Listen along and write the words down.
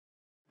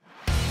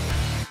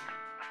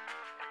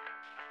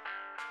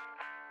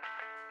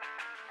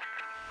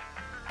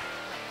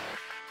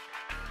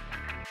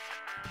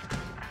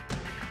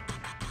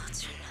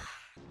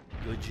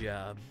Good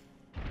job.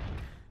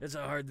 That's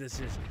how hard this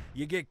is.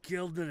 You get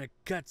killed in a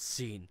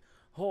cutscene.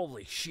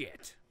 Holy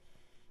shit.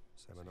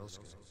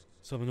 Samanosuke.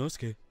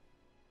 Samanosuke.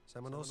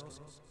 Samanosuke.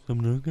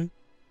 Samanosuke?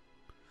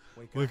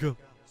 Wake up.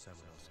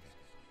 Samanosuke.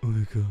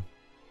 Wake up.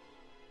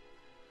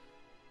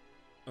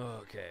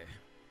 Okay.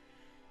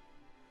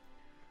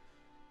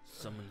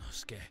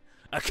 Samanosuke.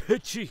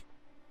 Akichi!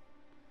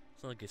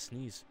 It's not like a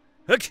sneeze.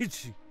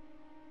 Akichi!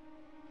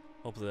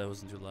 Hopefully that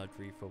wasn't too loud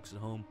for you folks at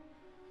home.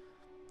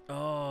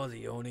 Oh,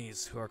 the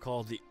Onis, who are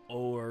called the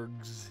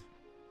Orgs.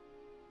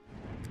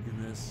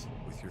 In this.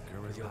 With your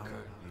current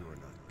power, you are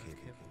not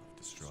capable of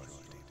destroying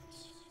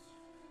demons.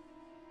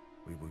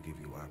 We will give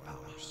you our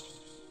powers.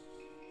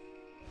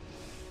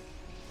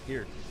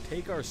 Here,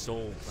 take our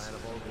souls. Plan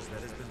of August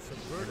that has been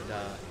subverted.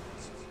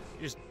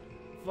 Just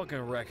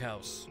fucking wreck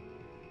house.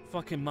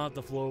 Fucking mop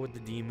the floor with the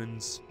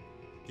demons.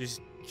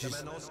 Just right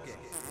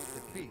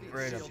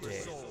up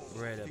there.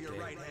 Right up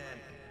there.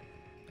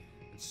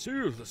 And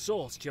soothe the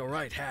souls to your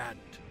right hand.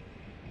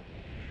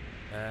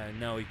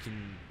 Now we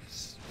can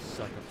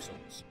suck up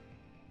souls.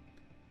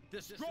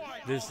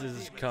 This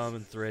is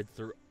common thread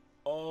through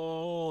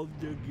all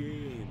the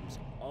games.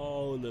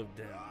 All of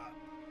them.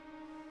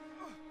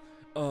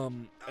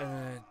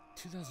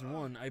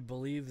 2001, I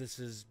believe this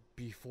is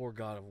before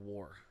God of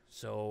War.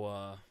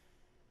 So,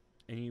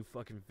 any you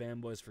fucking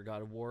fanboys for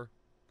God of War,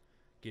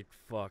 get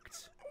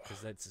fucked.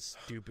 Because that's a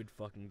stupid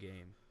fucking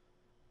game.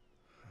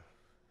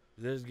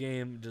 This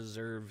game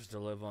deserves to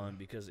live on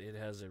because it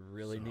has a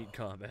really neat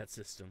combat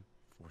system.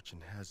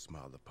 Fortune has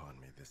smiled upon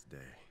me this day.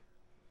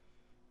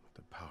 With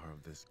the power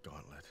of this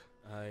gauntlet.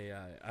 I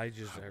really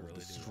do.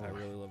 I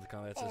really love the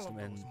combat system,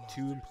 and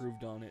 2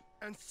 improved on it.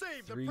 And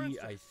save 3,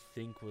 I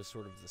think, was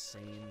sort of the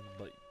same,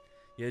 but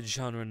yeah,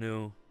 genre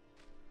new.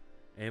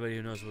 Anybody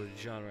who knows what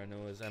genre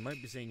new is, I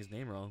might be saying his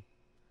name wrong,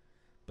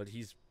 but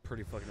he's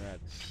pretty fucking rad.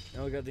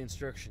 Now we got the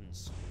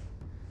instructions.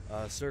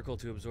 Circle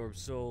to absorb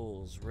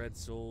souls. Red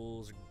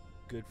souls,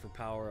 good for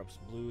power-ups.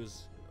 Blue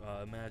is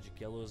magic.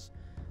 Yellow is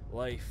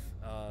life.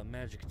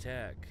 Magic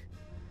attack.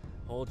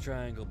 Hold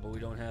triangle, but we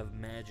don't have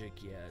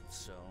magic yet,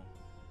 so...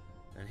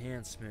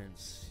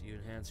 Enhancements. You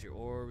enhance your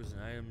orbs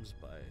and items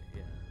by,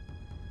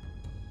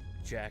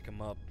 jack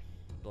them up.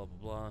 Blah, blah,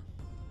 blah.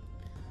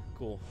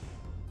 Cool.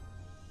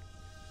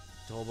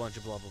 It's a whole bunch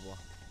of blah, blah, blah.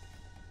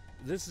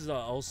 This is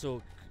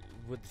also,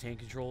 with the tank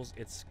controls,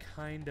 it's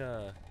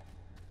kinda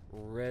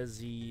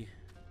Resident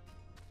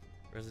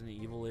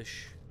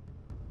Evil-ish.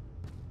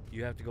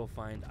 You have to go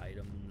find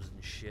items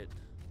and shit.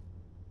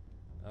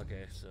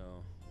 Okay,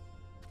 so...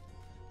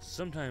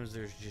 Sometimes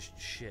there's just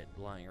shit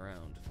lying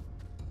around.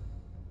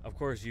 Of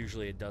course,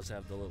 usually it does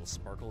have the little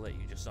sparkle that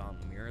you just saw in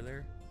the mirror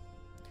there.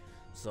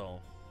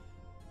 So,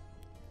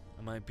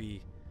 I might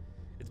be...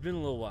 It's been a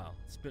little while.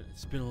 It's been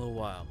a little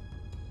while.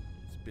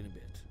 It's been a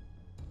bit.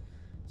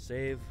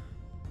 Save.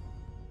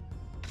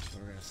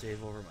 We're gonna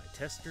save over my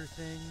tester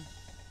thing.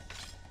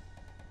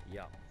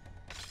 Yeah.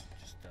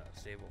 Just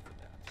save over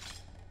that.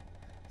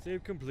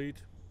 Save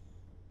complete.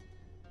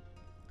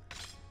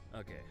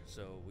 Okay,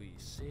 so we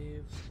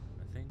save,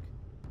 I think.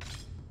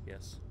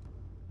 Yes.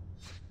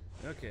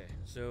 Okay,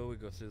 so we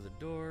go through the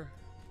door.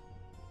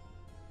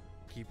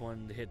 Keep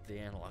wanting to hit the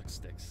analog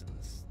sticks, and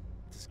this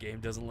game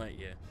doesn't let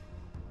you.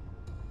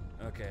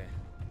 Okay.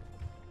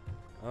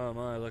 Oh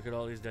my, look at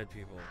all these dead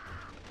people.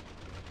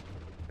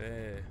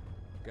 Hey,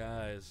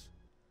 guys.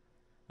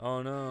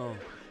 Oh no,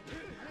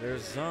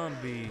 there's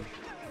zombie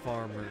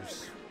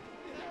farmers.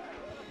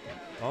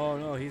 Oh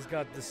no, he's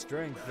got the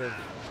strength of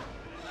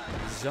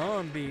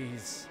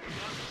zombies.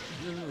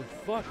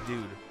 Fuck,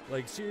 dude.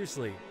 Like,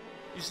 seriously.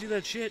 You see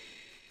that shit?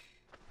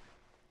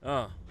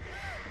 Oh.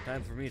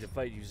 Time for me to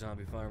fight you,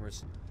 zombie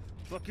farmers.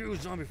 Fuck you,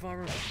 zombie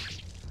farmers.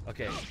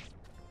 Okay.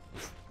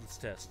 Let's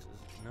test.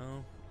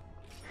 No.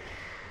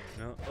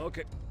 No.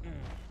 Okay.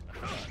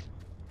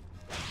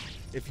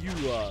 If you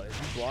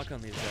block on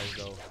these guys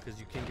though, because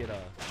you can get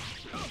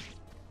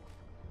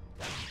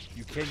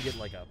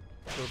like a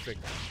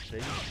perfect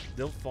thing.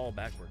 They'll fall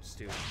backwards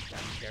too. You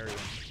carry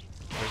them.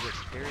 Does it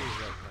carry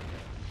that?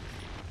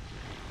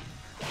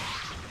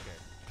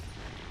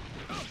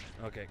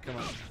 Okay. Okay, come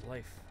on.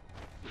 Life.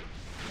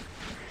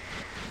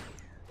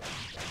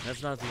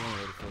 That's not the only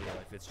way to fill your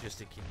life. It's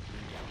just a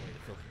convenient way to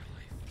fill your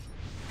life.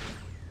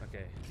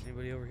 Okay.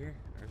 Anybody over here?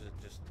 Or is it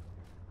just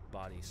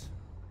bodies?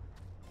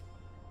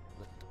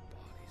 Let the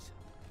bodies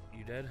in.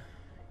 You dead?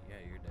 Yeah,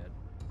 you're dead.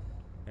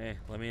 Hey,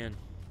 let me in.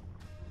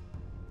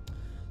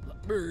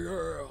 Let me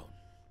in.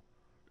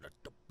 Let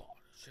the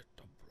bodies hit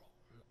the floor.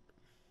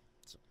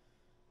 So,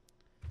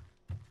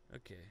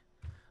 okay.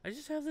 I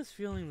just have this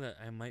feeling that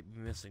I might be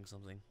missing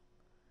something.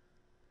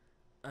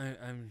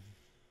 I'm...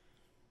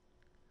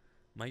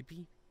 Might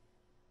be?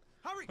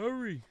 Hurry!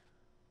 Hurry!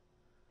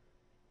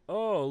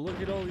 Oh,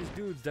 look at all these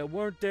dudes that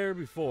weren't there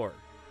before.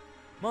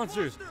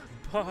 Monsters!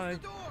 Bye!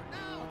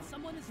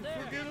 Someone is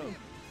there! Forget them!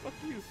 Fuck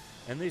you!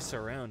 And they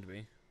surround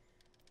me.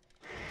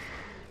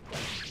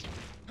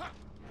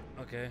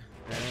 Okay.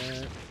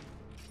 And...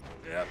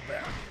 Yeah,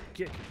 back.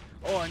 Kick.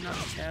 Oh, I knocked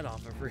his head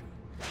off.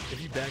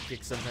 If you back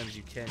kick, sometimes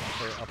you can,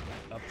 or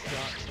up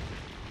shot,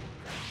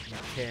 you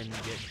can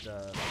get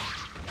the...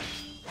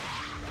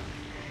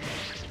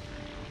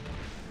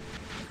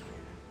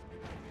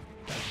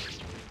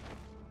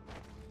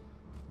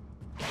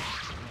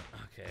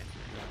 Okay.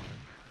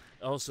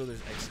 Also,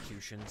 there's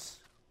executions.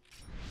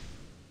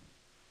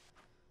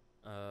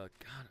 God,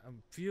 I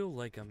feel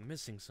like I'm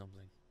missing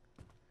something.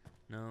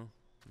 No,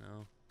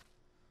 no.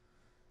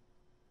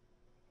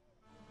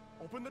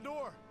 Open the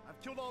door! I've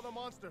killed all the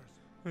monsters!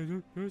 I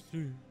don't trust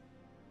you.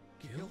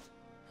 Killed?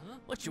 Huh?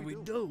 What should we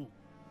do?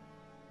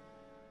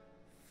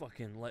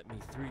 Fucking let me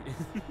through.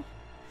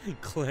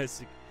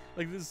 Classic.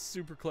 Like, this is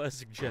super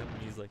classic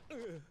Japanese, like.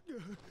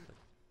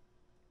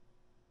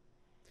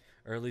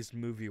 Or at least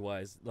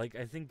movie-wise. Like,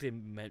 I think they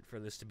meant for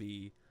this to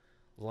be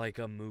like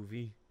a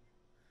movie.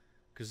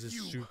 Because this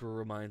super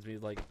reminds me,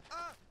 like,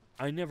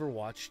 I never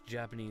watched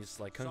Japanese,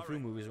 like, kung fu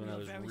movies when I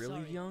was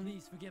really young.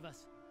 Please forgive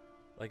us.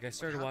 Like, I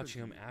started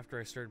watching them after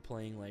I started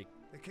playing, like,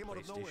 They came out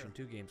of nowhere. PlayStation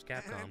 2 games,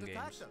 And Capcom attacked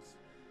games. us.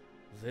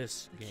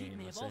 This The keep game,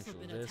 may have also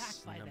essentially, been this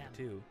attacked by number them.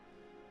 2.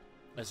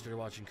 I started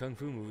watching kung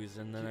fu movies,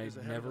 and then Keep I us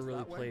ahead of never us really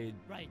that way? played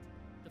Right.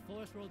 The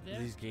forest road there.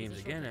 these is a games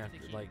again shortcut to the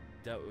after, keep. like,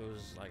 that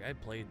was, like, I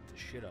played the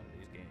shit out of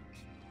these games.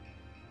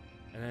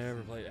 And I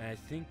never played, and I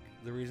think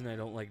the reason I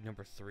don't like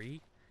number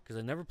 3, because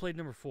I never played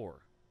number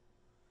 4.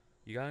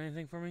 You got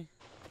anything for me?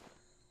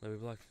 Let me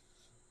block.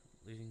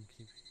 Leading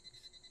keep.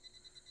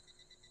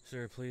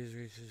 Sir, please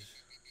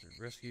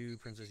rescue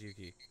Princess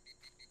Yuki.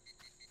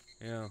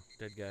 Yeah,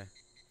 dead guy.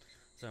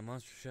 It's that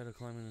monster shadow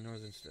climbing the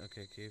northern.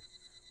 Okay, keep.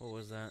 What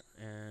was that?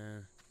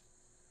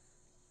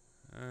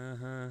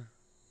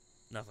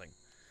 Nothing.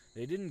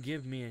 They didn't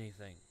give me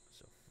anything.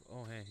 So,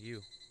 oh hey,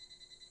 you.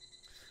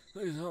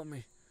 Please help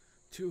me.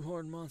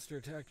 2-horned monster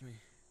attacked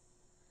me.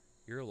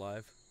 You're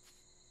alive.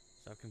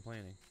 Stop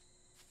complaining.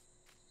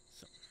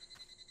 So,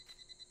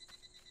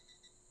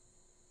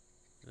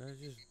 did I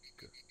just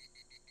go?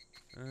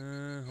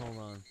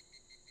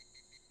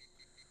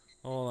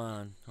 Hold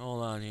on.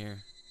 Hold on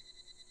here.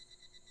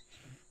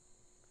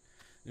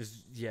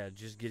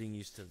 Just getting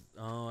used to.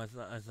 Oh, I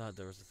thought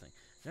there was a thing.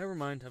 Never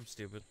mind, I'm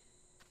stupid.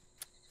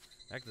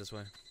 Back this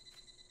way.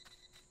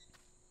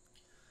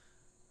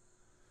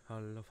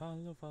 Follow,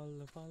 follow,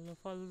 follow, follow,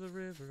 follow the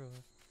river.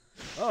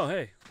 Oh,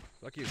 hey,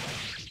 fuck you.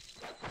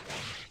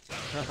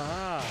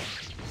 Haha.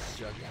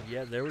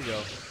 Yeah, there we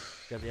go.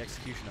 Got the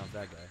execution off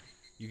that guy.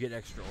 You get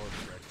extra orbs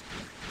for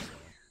execution. So.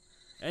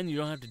 And you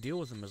don't have to deal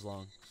with them as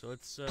long. So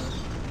it's, look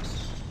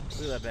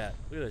at that bat.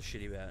 Look at that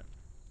shitty bat.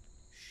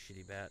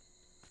 Shitty bat.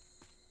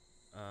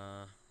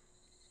 That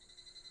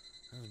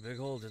was a big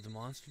hole. Did the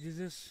monster do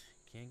this?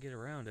 Can't get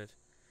around it.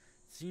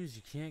 It seems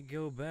you can't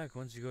go back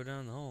once you go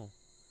down the hole.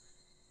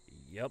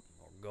 Yep,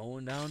 we're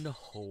going down the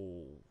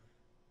hole.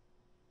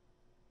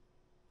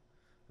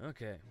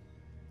 Okay.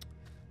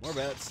 More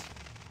bats.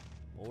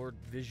 More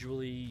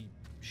visually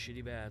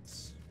shitty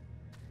bats.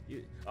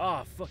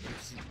 Fuck you.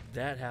 See,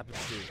 that happens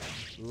too.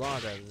 A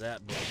lot of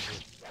that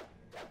bullshit.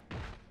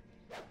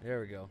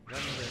 There we go. Got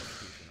another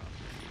execution on.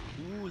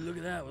 Ooh, look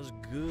at that. It was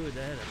good.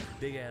 That had a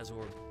big ass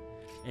orb.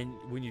 And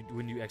when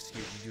you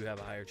execute, you do have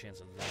a higher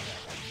chance of that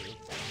happening too.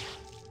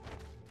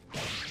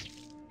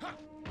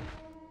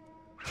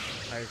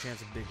 Higher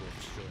chance of big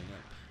orbs showing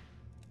up.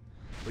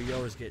 But you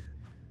always get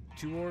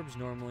 2 orbs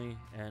normally,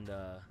 and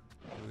what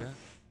we got?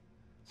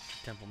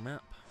 Temple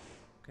map.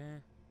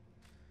 Okay.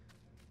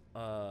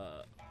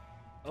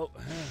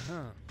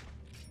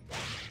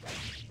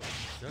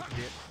 Sucked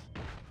it.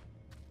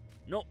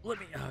 No, let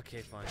me.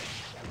 Okay, fine.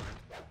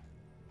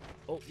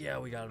 Oh yeah,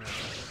 we got him.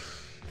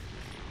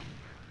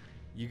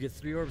 You get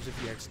 3 orbs if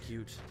you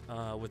execute,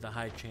 with a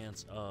high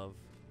chance of,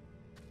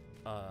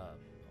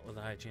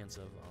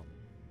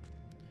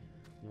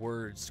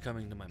 words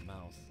coming to my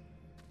mouth.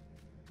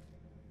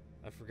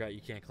 I forgot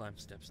you can't climb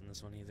steps in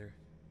this one either.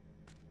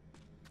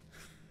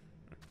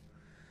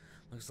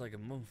 Looks like a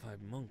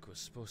mummified monk was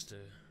supposed to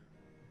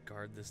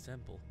guard this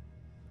temple.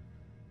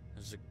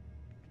 There's a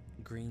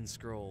green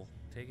scroll.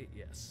 Take it?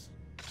 Yes.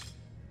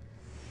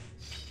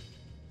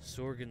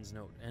 Sorgan's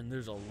note. And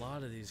there's a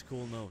lot of these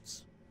cool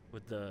notes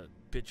with the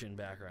bitchin'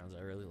 backgrounds.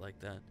 I really like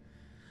that.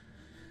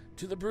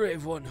 To the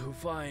brave one who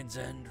finds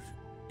and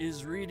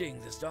is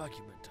reading this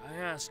document, I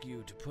ask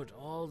you to put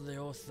all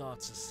your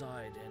thoughts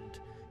aside and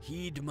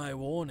heed my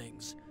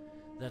warnings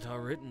that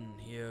are written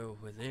here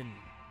within.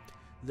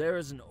 There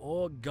is an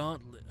org's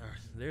gauntlet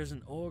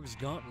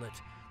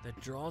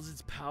that draws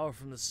its power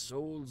from the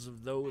souls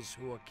of those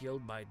who are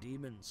killed by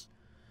demons.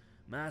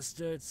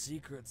 Master its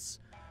secrets,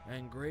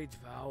 and great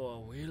power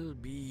will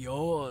be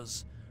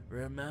yours.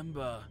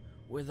 Remember,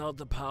 without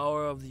the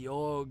power of the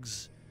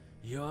orgs,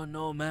 you're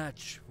no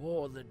match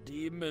for the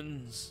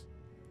demons.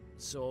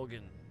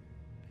 Sorgan.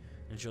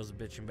 And shows a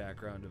bitchin'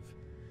 background of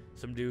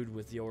some dude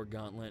with the org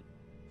gauntlet.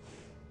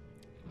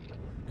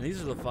 And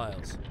these are the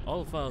files.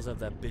 All the files have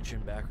that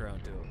bitchin'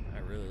 background to them. I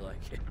really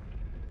like it.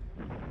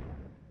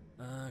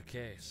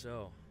 Okay,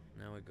 so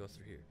now we go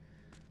through here.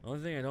 The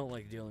only thing I don't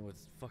like dealing with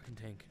is fucking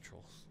tank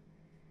controls.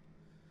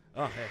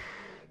 Oh, hey.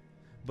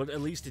 But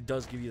at least it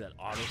does give you that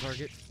auto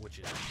target, which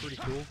is pretty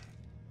cool.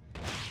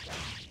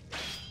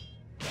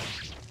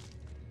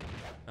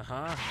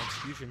 Aha,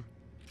 execution.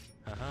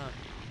 Haha.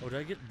 Oh, did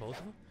I get both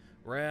of them?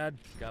 Rad.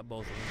 Got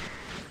both of them,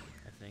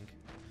 I think.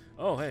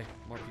 Oh, hey,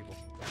 more people.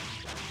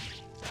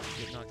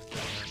 Get knocked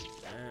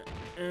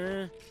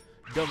down.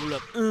 Double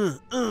up.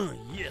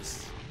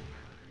 Yes.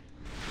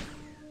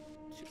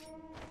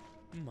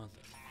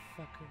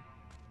 Motherfucker.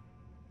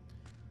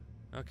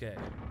 Okay.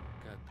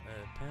 Got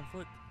a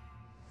pamphlet.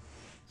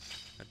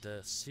 At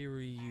the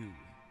Siriu.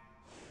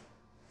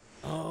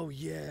 Oh,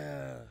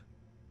 yeah.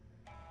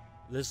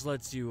 This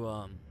lets you,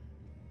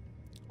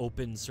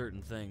 open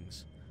certain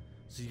things.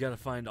 So you gotta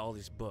find all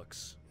these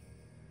books.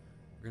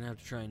 We're gonna have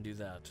to try and do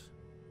that.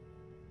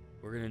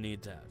 We're gonna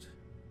need that.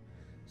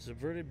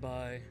 Subverted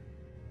by,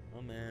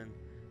 oh man,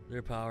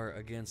 their power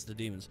against the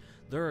demons.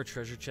 There are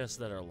treasure chests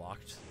that are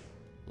locked,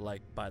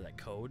 like, by that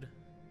code.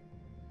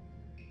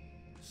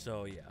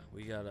 So yeah,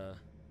 we gotta...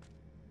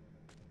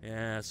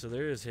 Yeah, so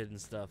there is hidden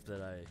stuff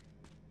that I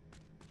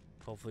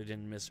hopefully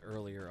didn't miss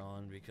earlier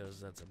on, because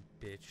that's a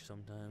bitch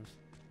sometimes.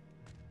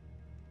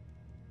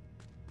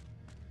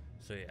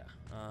 So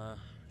yeah,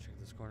 check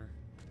this corner.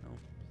 No.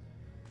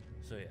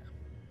 So yeah.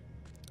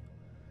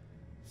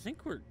 I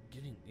think we're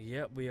getting,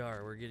 yep, we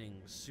are. We're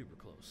getting super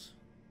close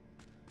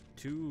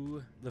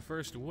to the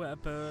first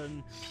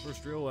weapon.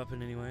 First real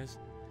weapon anyways.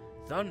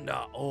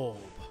 Thunder Orb,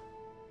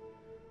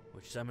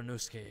 which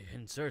Samanusuke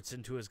inserts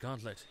into his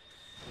gauntlet.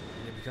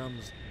 And it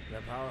becomes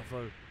the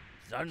powerful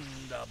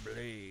Thunder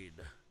Blade.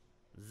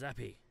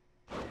 Zappy.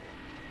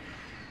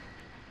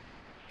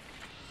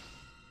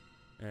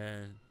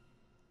 And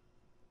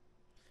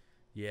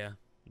yeah,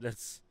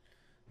 that's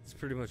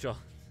pretty much all.